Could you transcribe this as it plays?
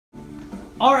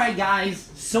Alright guys,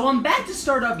 so I'm back to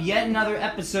start up yet another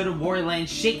episode of Wario Land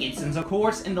Shake It, since of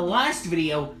course in the last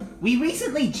video, we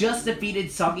recently just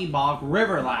defeated Soggy Bog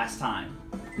River last time.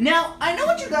 Now, I know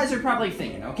what you guys are probably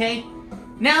thinking, okay?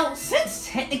 Now, since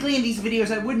technically in these videos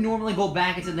I would normally go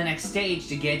back into the next stage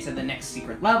to get to the next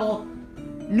secret level,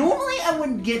 normally I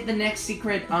would get the next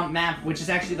secret map, which is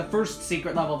actually the first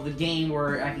secret level of the game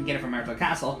where I can get it from Marital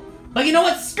Castle. But you know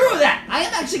what? Screw that! I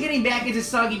am actually getting back into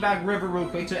Soggy Bog River real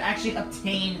quick to actually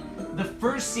obtain the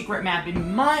first secret map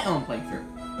in my own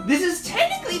playthrough. This is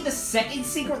technically the second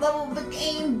secret level of the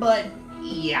game, but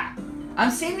yeah.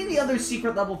 I'm saving the other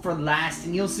secret level for last,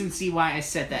 and you'll soon see why I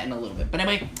said that in a little bit. But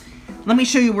anyway, let me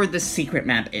show you where the secret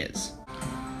map is.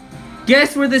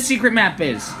 Guess where the secret map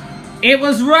is? It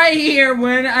was right here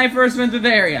when I first went through the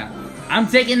area. I'm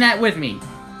taking that with me.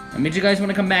 I made you guys want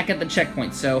to come back at the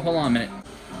checkpoint, so hold on a minute.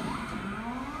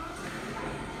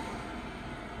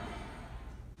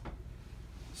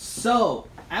 So,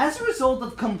 as a result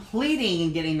of completing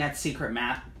and getting that secret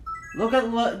map, look at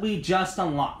what we just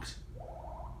unlocked.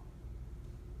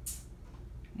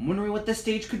 I'm wondering what this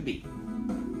stage could be.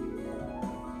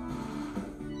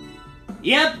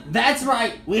 Yep, that's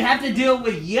right. We have to deal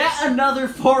with yet another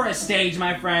forest stage,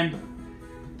 my friend.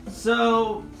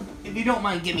 So, if you don't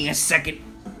mind, give me a second.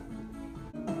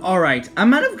 Alright, I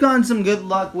might have gotten some good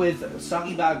luck with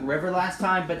Soggy Bog River last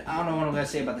time, but I don't know what I'm going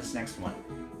to say about this next one.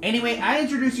 Anyway, I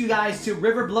introduce you guys to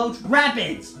River Bloat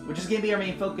Rapids, which is going to be our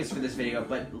main focus for this video,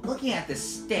 but looking at this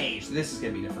stage, this is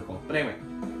going to be difficult. But anyway,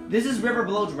 this is River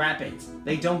Bloat Rapids.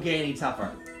 They don't get any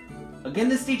tougher. Again,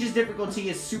 this stage's difficulty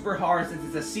is super hard since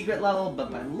it's a secret level,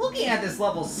 but by looking at this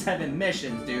level 7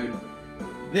 missions, dude,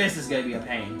 this is going to be a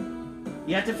pain.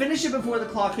 You have to finish it before the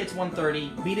clock hits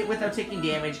 130, beat it without taking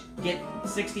damage, get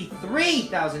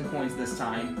 63,000 coins this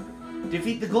time,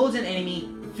 defeat the golden enemy,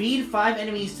 feed 5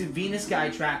 enemies to Venus Sky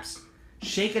Traps,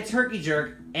 shake a turkey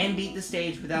jerk, and beat the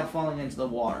stage without falling into the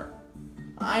water.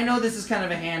 I know this is kind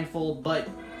of a handful, but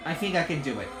I think I can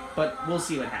do it. But we'll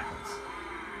see what happens.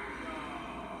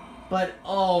 But,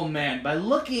 oh man, by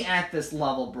looking at this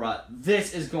level, bruh,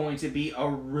 this is going to be a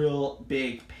real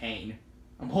big pain.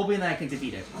 I'm hoping that I can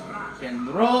defeat it. And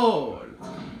roll!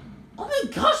 Oh my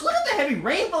gosh, look at the heavy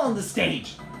rainfall on the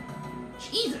stage!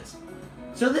 Jesus!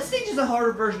 So this stage is a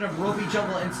harder version of Ropey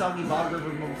Jungle and Soggy Bog River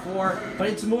before, but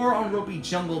it's more on Ropey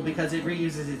Jungle because it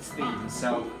reuses its theme,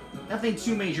 so nothing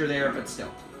too major there, but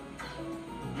still.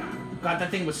 God, that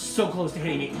thing was so close to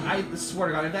hitting me. I swear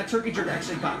to God, if that turkey jerk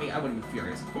actually got me, I would have been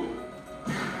furious.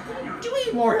 What are you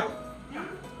doing, Wario?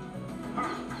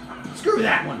 Screw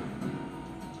that one.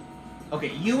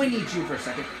 Okay, you and eat you for a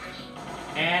second.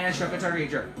 And I struck a turkey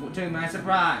jerk, to my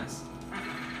surprise.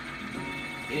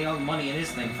 Getting all the money in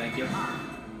this thing, thank you.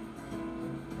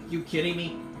 Are you kidding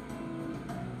me?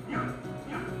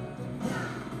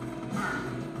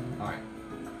 Alright.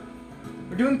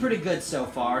 We're doing pretty good so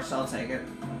far, so I'll take it.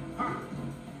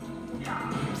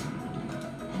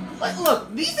 Like,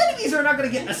 look, these enemies are not gonna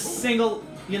get a single,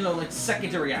 you know, like, second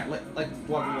to react. Like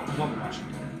what we're watching.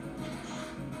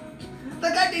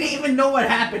 That guy didn't even know what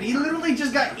happened. He literally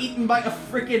just got eaten by a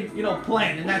freaking, you know,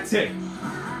 plant, and that's it.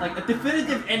 Like, a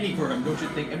definitive ending for him, don't you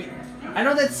think? I mean, I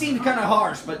know that seemed kind of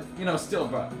harsh, but, you know, still,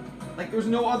 bro. Like, there's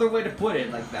no other way to put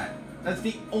it like that. That's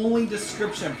the only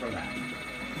description for that.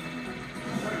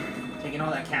 Taking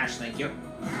all that cash, thank you.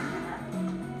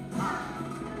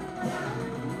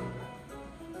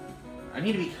 I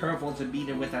need to be careful to beat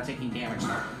it without taking damage,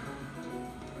 though.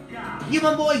 You,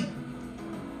 my boy!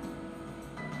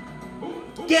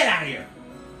 Get out of here!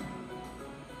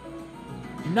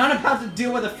 I'm not about to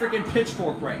deal with a freaking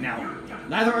pitchfork right now.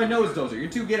 Neither are nose dozer. You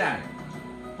two get out of here.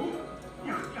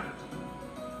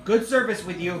 Good service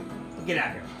with you. Get out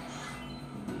of here.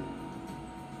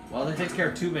 Well, that takes care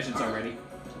of 2 missions already.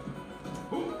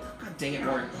 God dang it,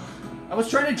 Wario. I was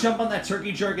trying to jump on that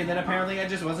turkey jerk, and then apparently I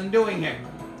just wasn't doing it.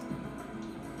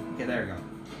 Okay, there we go.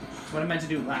 That's what I meant to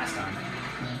do last time.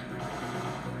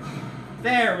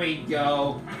 There we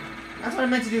go. That's what I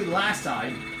meant to do last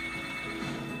time.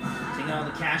 Taking all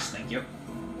the cash, thank you.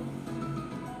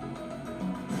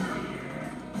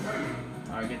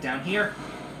 Alright, get down here.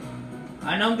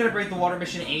 I know I'm gonna break the water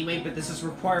mission anyway, but this is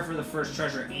required for the first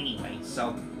treasure anyway,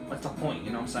 so what's the point,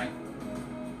 you know what I'm saying?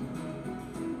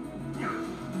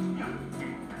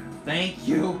 Thank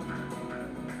you.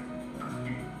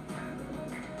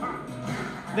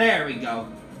 There we go.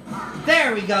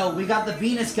 There we go! We got the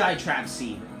Venus Sky Trap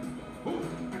seed.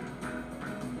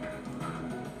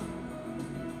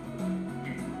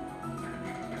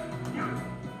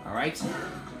 Alright.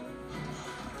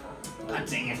 God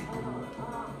dang it.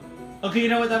 Okay, you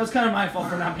know what? That was kind of my fault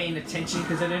for not paying attention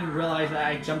because I didn't realize that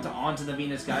I jumped onto the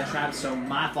Venus Skytrap, so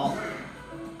my fault.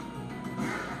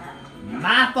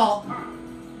 My fault!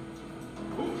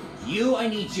 You, I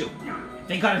need you.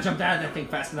 Thank God I jumped out of that thing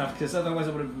fast enough because otherwise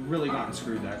I would have really gotten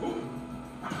screwed there.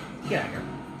 Get out of here.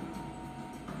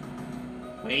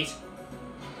 Wait.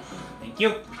 Thank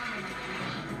you.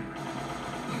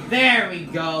 There we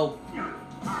go.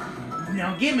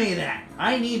 Now give me that.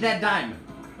 I need that diamond.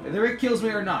 Whether it kills me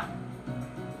or not.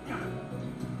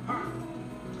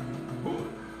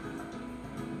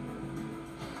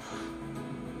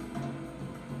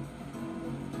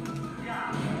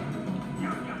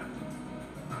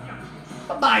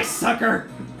 Bye, sucker!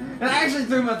 And I actually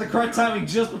threw him at the correct timing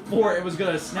just before it was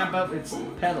gonna snap up its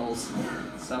petals.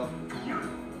 So,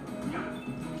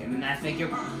 give me that, thank you.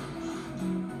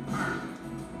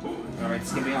 Alright,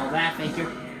 just give me all that, thank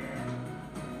you.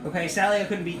 Okay, sadly I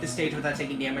couldn't beat this stage without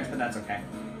taking damage, but that's okay.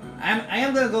 I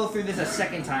am gonna go through this a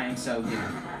second time, so, you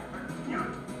know.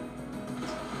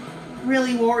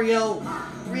 Really, Wario?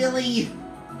 Really?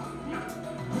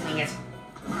 Dang it.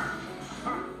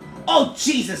 Oh,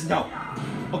 Jesus, no!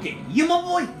 Okay, you, my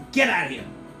boy, get out of here.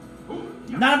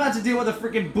 Not about to deal with a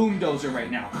freaking boomdozer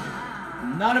right now.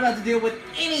 Not about to deal with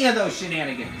any of those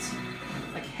shenanigans.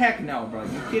 Like, heck no, bro.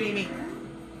 You kidding me?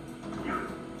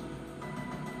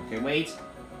 Okay, wait.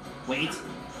 Wait.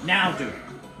 Now do it.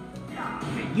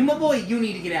 Okay, you, my boy, you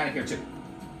need to get out of here, too.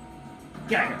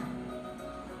 Get out of here.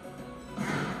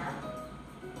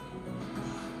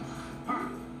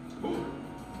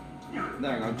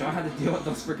 There we go. Don't have to deal with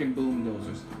those freaking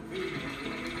boomdozers.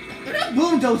 They're not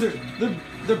boomdozers.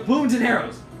 They're booms and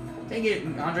arrows. Dang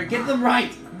it, Andre. Get them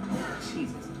right.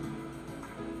 Jesus.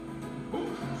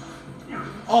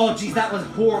 Oh, jeez. That was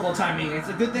horrible timing. It's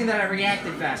a good thing that I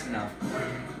reacted fast enough.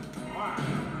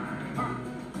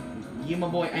 You, my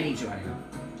boy. I need you out of here.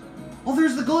 Oh,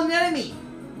 there's the golden enemy.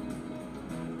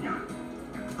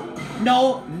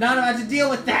 No, not about to deal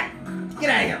with that.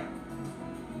 Get out of here.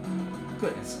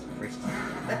 Goodness gracious.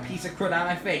 That piece of crud out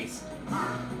of my face.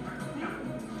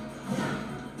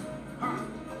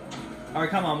 Alright,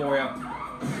 come on, Wario.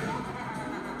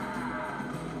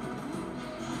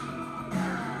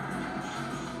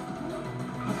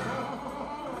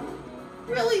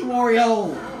 Really,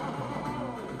 Wario?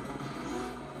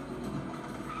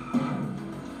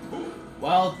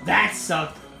 Well, that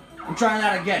sucked. I'm trying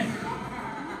that again.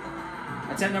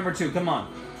 Attempt number 2, come on.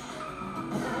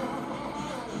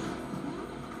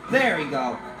 There we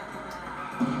go.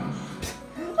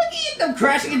 Look, he ended up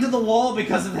crashing into the wall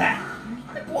because of that.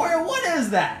 Wario, what is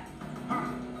that?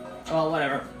 Oh,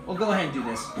 whatever. We'll go ahead and do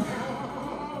this.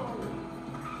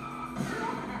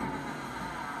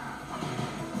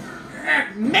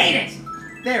 Made it!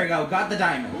 There we go, got the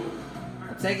diamond.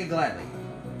 I'll take it gladly.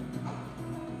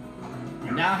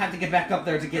 And now I have to get back up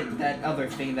there to get that other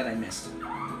thing that I missed.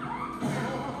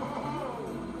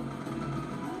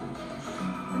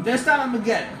 And this time I'm gonna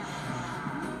get it.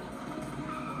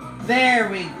 There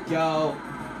we go.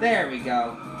 There we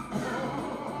go.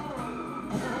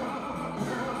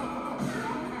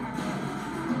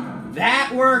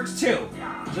 That works too.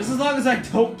 Just as long as I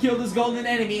don't kill this golden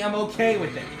enemy, I'm okay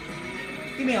with it.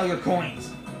 Give me all your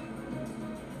coins.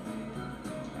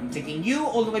 I'm taking you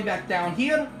all the way back down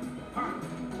here.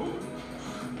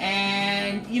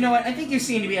 And you know what? I think you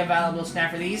seem to be a valuable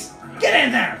snap for these. Get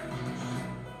in there!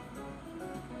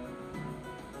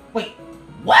 Wait,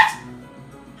 what?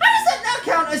 How does that not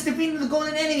count as defeating the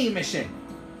golden enemy mission?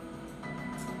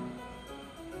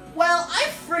 Well, I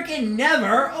freaking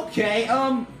never. Okay,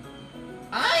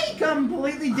 I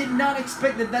completely did not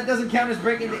expect that that doesn't count as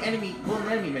breaking the golden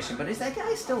enemy mission. But is that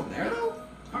guy still there, though?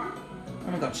 I'm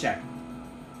gonna go check.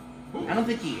 I don't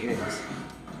think he is.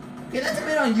 Okay, that's a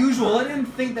bit unusual. I didn't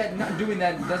think that not doing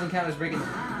that doesn't count as breaking...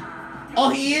 Oh,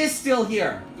 he is still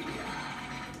here.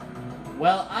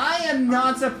 Well, I am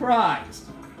not surprised.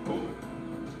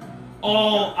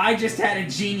 Oh, I just had a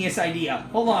genius idea.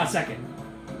 Hold on a second.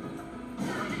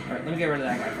 Alright, let me get rid of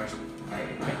that guy first.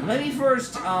 Okay, let me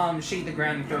first shake the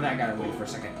ground and throw that guy away for a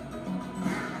second.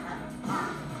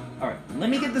 Alright, let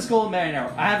me get this golden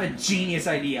arrow. I have a genius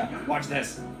idea. Watch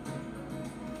this.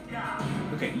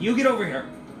 Okay, you get over here.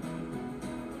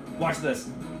 Watch this.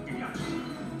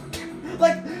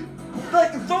 Like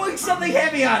throwing something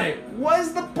heavy on it. What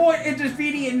is the point in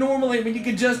defeating it normally when you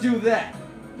can just do that?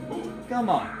 Come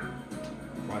on.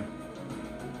 Run.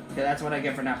 Okay, that's what I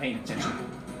get for not paying attention.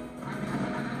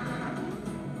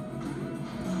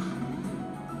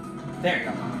 There you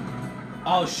go.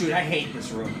 Oh shoot, I hate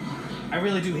this room. I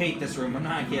really do hate this room. I'm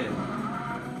not kidding.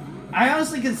 I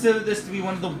honestly consider this to be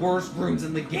one of the worst rooms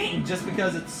in the game, just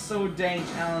because it's so dang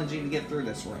challenging to get through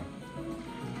this room.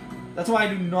 That's why I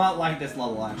do not like this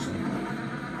level, actually.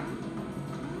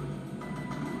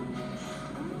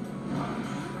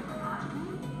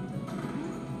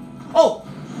 Oh!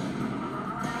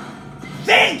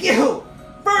 Thank you!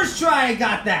 First try I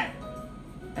got that!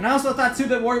 And I also thought, too,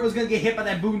 that Wario was going to get hit by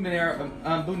that boom arrow,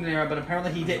 but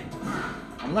apparently he didn't.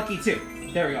 I'm lucky, too.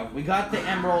 There we go. We got the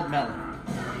Emerald Melon.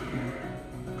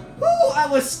 Ooh, I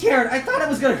was scared. I thought I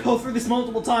was going to go through this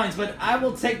multiple times, but I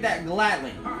will take that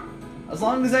gladly. As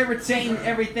long as I retain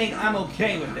everything, I'm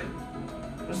okay with it.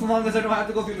 Just as long as I don't have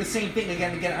to go through the same thing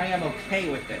again and again, I am okay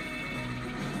with it.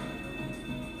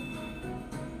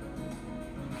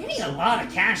 Getting a lot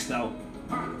of cash, though.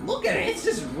 Look at it. It's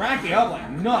just racking up like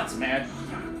nuts, man.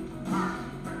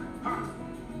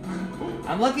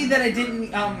 I'm lucky that I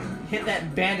didn't hit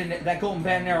that golden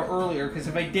band arrow earlier, because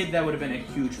if I did, that would have been a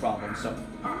huge problem. So,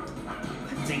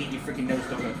 dang it, you freaking nose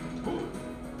donut!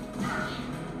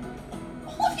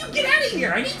 Oh, if you get out of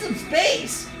here! I need some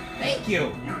space. Thank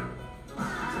you. It's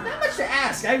not much to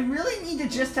ask. I really need to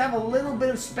just have a little bit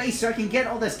of space so I can get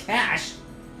all this cash.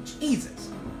 Jesus.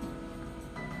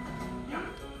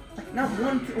 Not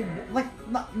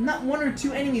one or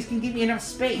two enemies can give me enough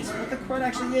space. What the crud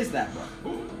actually is that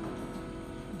one?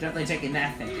 Definitely taking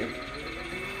that, thank you.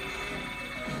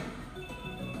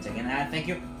 Taking that, thank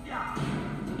you.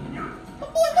 Oh boy,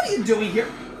 what are you doing here?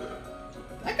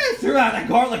 That guy threw out that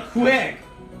garlic quick.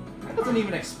 I wasn't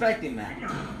even expecting that.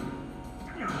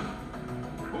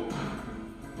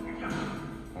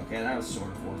 Okay, that was sort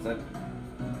of worth it.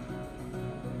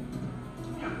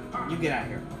 You get out of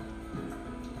here.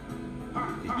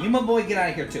 You, my boy, get out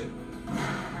of here, too.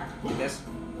 Do this.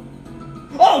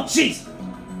 Oh, jeez!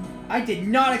 I did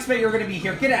not expect you were going to be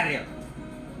here. Get out of here.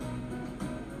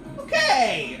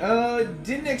 Okay.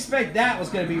 Didn't expect that was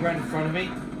going to be right in front of me.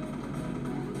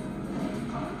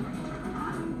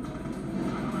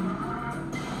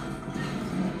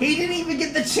 He didn't even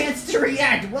get the chance to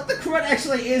react. What the crud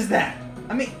actually is that?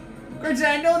 I mean, granted,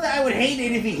 I know that I would hate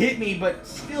it if he hit me, but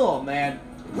still, man.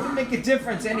 It wouldn't make a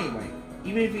difference anyway.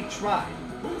 Even if he tried.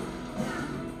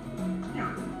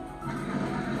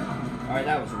 Alright,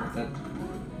 that was worth it.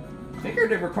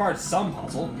 Figured it required some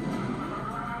puzzle.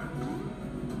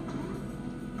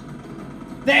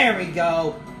 There we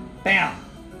go! Bam!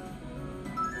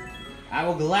 I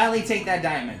will gladly take that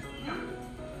diamond.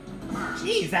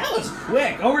 Jeez, that was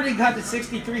quick! Already got to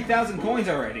 63,000 coins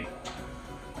already.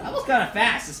 That was kind of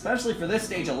fast, especially for this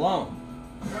stage alone.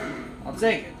 I'll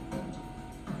take it.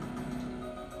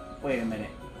 Wait a minute.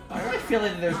 Why do I feel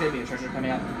like there's gonna be a treasure coming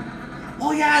out?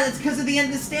 Oh yeah, that's because of the end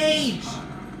of the stage!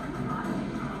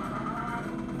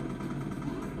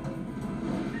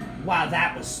 Wow,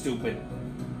 that was stupid.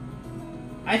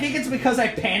 I think it's because I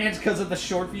panicked because of the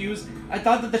short fuse. I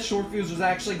thought that the short fuse was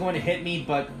actually going to hit me,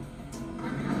 but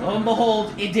lo and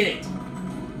behold, it didn't.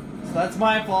 So that's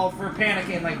my fault for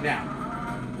panicking like that.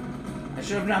 I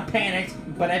should have not panicked,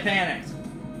 but I panicked.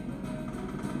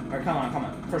 Alright, come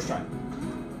on. First try.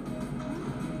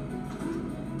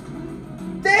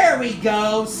 There we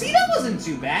go! See, that wasn't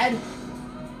too bad.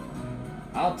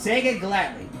 I'll take it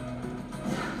gladly.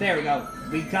 There we go.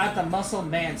 We got the Muscle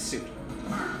Man suit.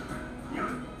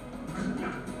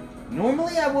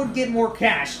 Normally I would get more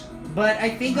cash, but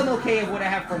I think I'm okay with what I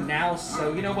have for now,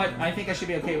 so you know what? I think I should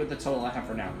be okay with the total I have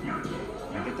for now.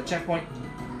 I get the checkpoint.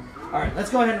 Alright, let's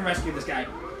go ahead and rescue this guy.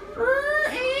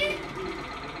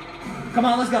 Come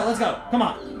on, let's go. Come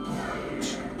on.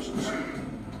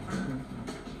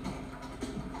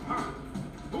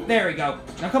 There we go.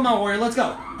 Now come on, Wario, let's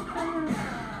go.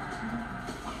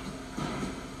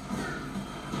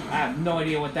 I have no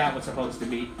idea what that was supposed to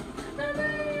be.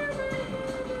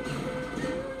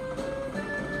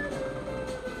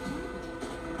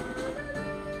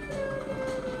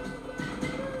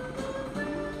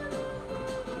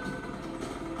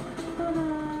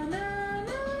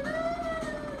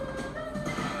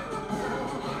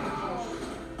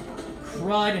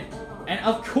 Crud. And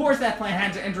of course that plan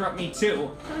had to interrupt me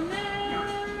too.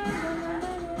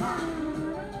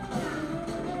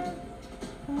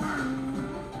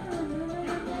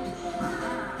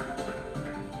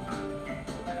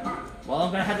 Well,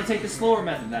 I'm gonna have to take the slower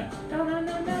method then.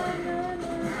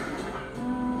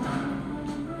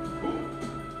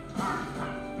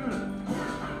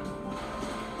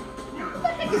 What the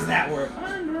heck is that word?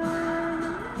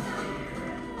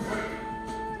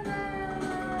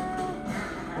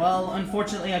 Well,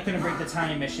 unfortunately, I couldn't break the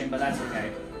time mission, but that's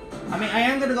okay. I mean, I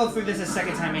am gonna go through this a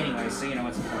second time anyway, so you know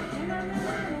what's important.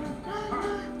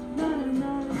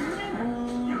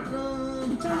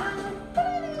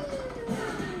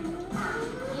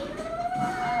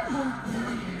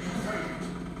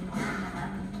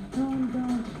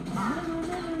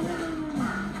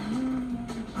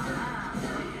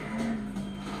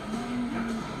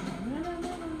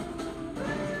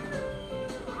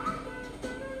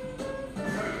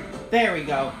 There we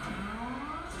go.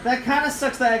 That kind of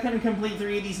sucks that I couldn't complete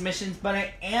 3 of these missions, but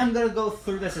I am going to go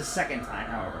through this a second time,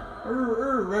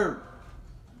 however.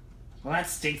 Well, that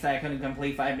stinks that I couldn't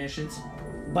complete 5 missions,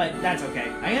 but that's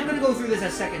okay. I am going to go through this a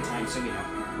second time, so you know.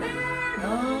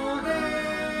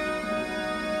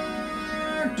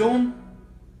 Done.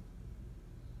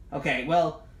 Okay,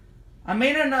 well, I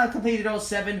may not have completed all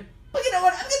 7, but you know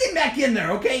what? I'm getting back in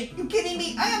there, okay? You kidding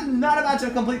me? I am not about to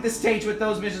complete this stage with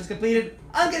those missions completed.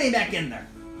 I'm getting back in there.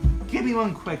 Give me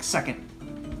one quick second.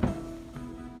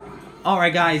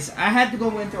 Alright guys, I had to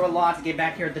go in through a lot to get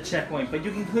back here at the checkpoint, but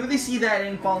you can clearly see that I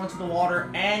didn't fall into the water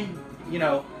and, you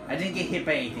know, I didn't get hit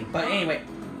by anything. But anyway,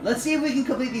 let's see if we can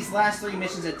complete these last 3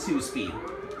 missions at 2 speed.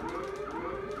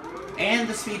 And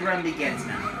the speed run begins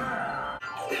now.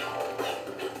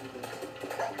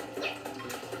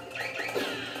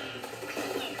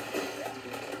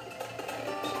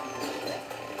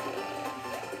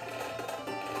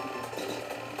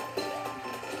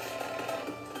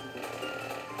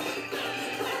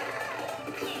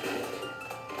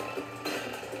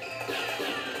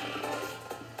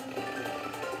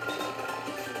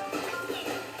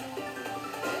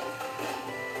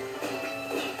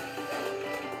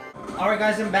 Alright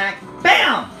guys, I'm back.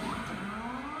 BAM!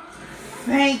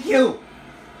 Thank you!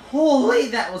 Holy,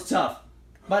 that was tough.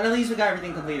 But at least we got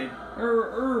everything completed.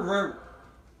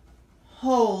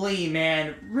 Holy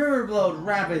man, Riverblowed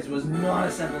Rapids was not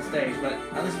a simple stage, but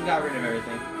at least we got rid of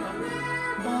everything.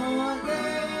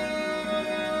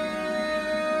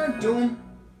 Doom.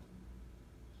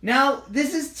 Now,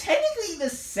 this is technically the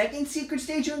second secret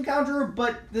stage you encounter,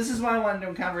 but this is why I wanted to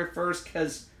encounter it first,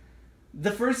 because the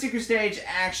first secret stage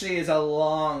actually is a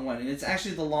long one, and it's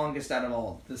actually the longest out of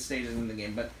all the stages in the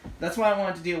game, but that's why I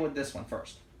wanted to deal with this one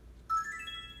first.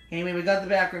 Anyway, we got the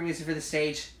background music for the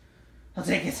stage. I'll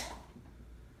take it.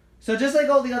 So just like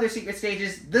all the other secret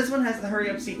stages, this one has the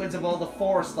hurry-up sequence of all the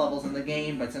forest levels in the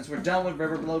game, but since we're done with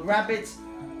Riverblowed Rapids,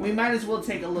 we might as well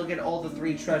take a look at all the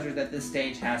 3 treasures that this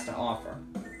stage has to offer.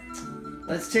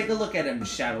 Let's take a look at them,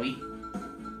 shall we?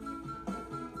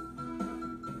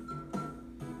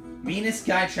 Venus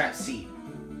Skytrap Seed.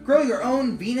 Grow your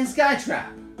own Venus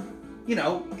Skytrap. You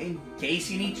know, in case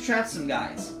you need to trap some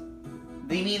guys.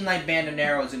 They mean like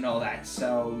bandoneros and all that,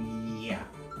 so yeah.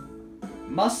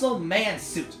 Muscle Man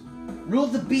Suit. Rule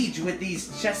the beach with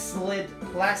these chest-slid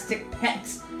plastic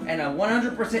pecs and a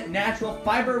 100% natural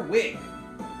fiber wig.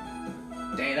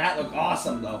 Dang, that looked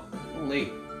awesome though.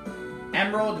 Holy.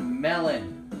 Emerald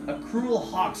Melon. A cruel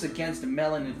hoax against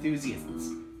melon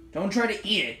enthusiasts. Don't try to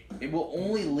eat it. It will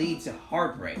only lead to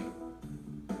heartbreak.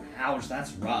 Ouch,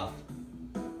 that's rough.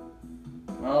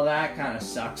 Well, that kind of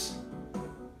sucks.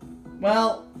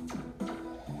 Well,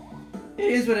 it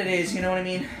is what it is, you know what I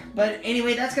mean? But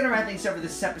anyway, that's going to wrap things up for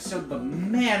this episode, but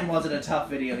man, was it a tough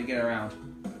video to get around.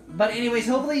 But anyways,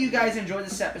 hopefully you guys enjoyed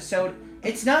this episode.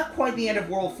 It's not quite the end of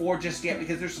World 4 just yet,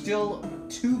 because there's still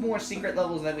 2 more secret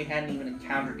levels that we hadn't even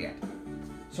encountered yet.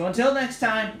 So until next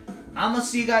time, I'm going to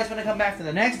see you guys when I come back for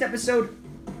the next episode.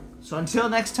 So until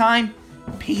next time,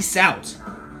 peace out.